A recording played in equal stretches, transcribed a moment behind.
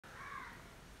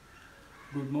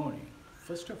Good morning.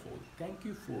 First of all, thank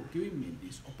you for giving me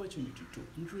this opportunity to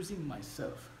introducing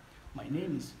myself. My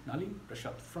name is Nalin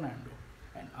Prashad Fernando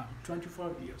and I'm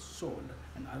 24 years old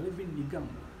and I live in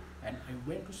Nigambo and I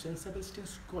went to St.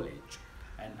 Sebastian's College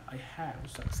and I have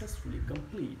successfully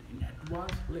completed in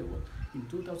advanced level in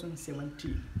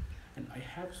 2017 and I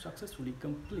have successfully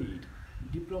completed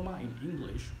diploma in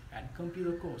English and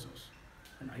computer courses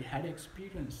and I had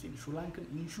experience in Sri Lankan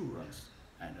insurance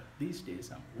and these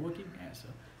days I'm working as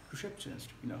a receptionist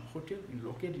in a hotel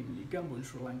located in Negombo in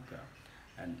Sri Lanka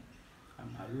and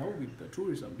I'm in love with the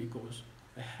tourism because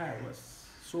I have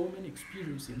so many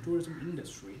experience in tourism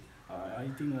industry. I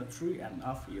think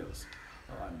 3.5 years.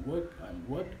 I'm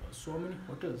worked so many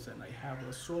hotels and I have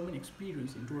so many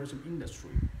experience in tourism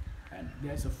industry. And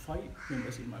there's 5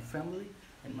 members in my family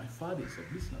and my father is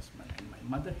a businessman and my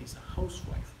mother is a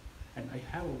housewife and I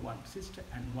have one sister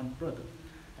and one brother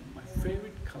and my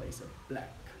favorite color is a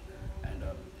black and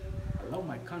I love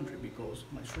my country because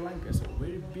my Sri Lanka is a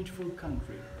very beautiful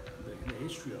country in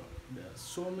Asia. There are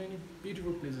so many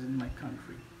beautiful places in my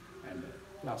country and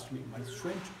lastly my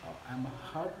strength I'm a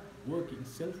hard working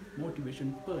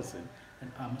self-motivation person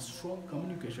and I'm a strong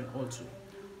communication also.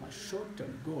 My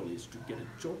short-term goal is to get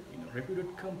a job in a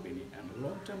reputed company and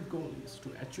long-term goal is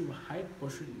to achieve a high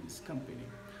position in this company.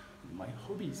 My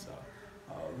hobbies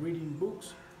are reading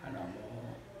books and I'm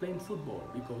playing football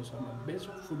because I'm a best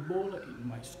footballer in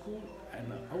my school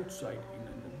and outside in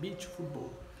the beach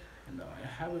football. And I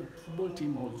have a football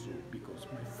team also because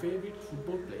my favorite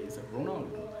football player is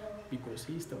Ronaldo because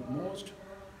he's the most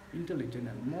intelligent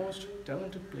and most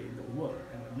talented player in the world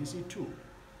and Messi too.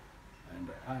 And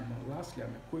lastly,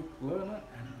 I'm a quick learner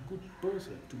and a good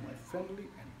person to my family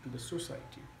and to the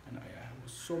society. And I have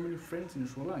so many friends in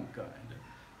Sri Lanka and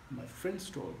my friends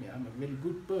told me I'm a very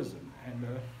good person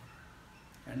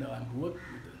and I'm working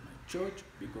with my church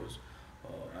because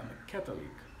I'm a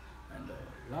Catholic. And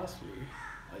lastly,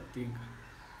 I think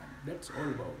that's all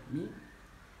about me.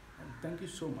 And thank you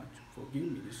so much for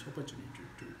giving me this opportunity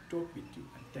to talk with you.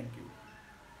 And thank you.